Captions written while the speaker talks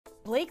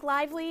Blake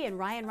Lively and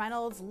Ryan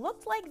Reynolds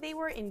looked like they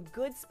were in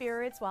good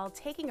spirits while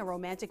taking a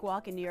romantic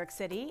walk in New York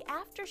City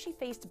after she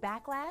faced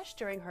backlash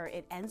during her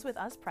It Ends With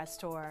Us press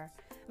tour.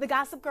 The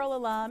Gossip Girl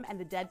alum and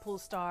the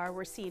Deadpool star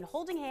were seen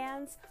holding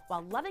hands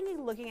while lovingly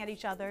looking at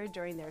each other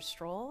during their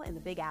stroll in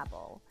the Big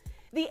Apple.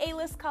 The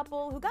A-list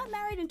couple, who got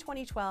married in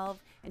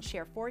 2012 and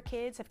share 4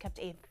 kids, have kept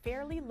a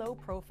fairly low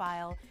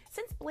profile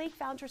since Blake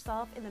found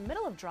herself in the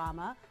middle of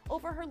drama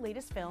over her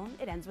latest film,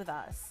 It Ends With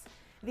Us.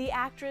 The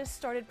actress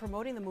started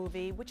promoting the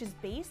movie, which is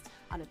based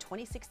on a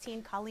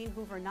 2016 Colleen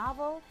Hoover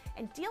novel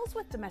and deals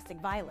with domestic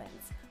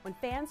violence, when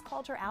fans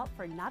called her out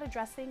for not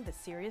addressing the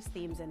serious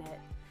themes in it.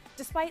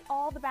 Despite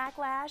all the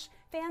backlash,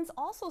 fans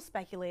also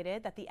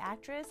speculated that the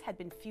actress had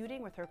been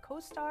feuding with her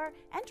co-star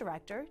and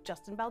director,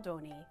 Justin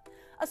Baldoni.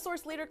 A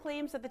source later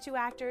claims that the two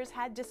actors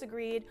had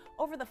disagreed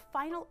over the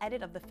final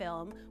edit of the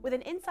film, with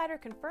an insider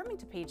confirming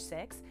to Page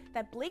 6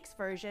 that Blake's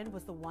version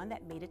was the one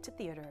that made it to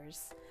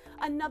theaters.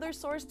 Another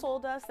source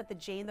told us that the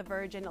Jane the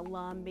Virgin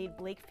alum made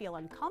Blake feel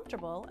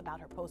uncomfortable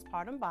about her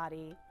postpartum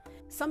body.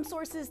 Some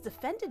sources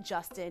defended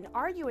Justin,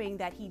 arguing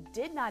that he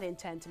did not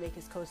intend to make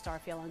his co-star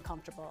feel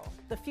uncomfortable.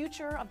 The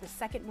future of the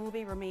second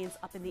movie remains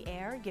up in the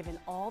air given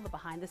all the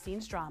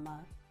behind-the-scenes drama.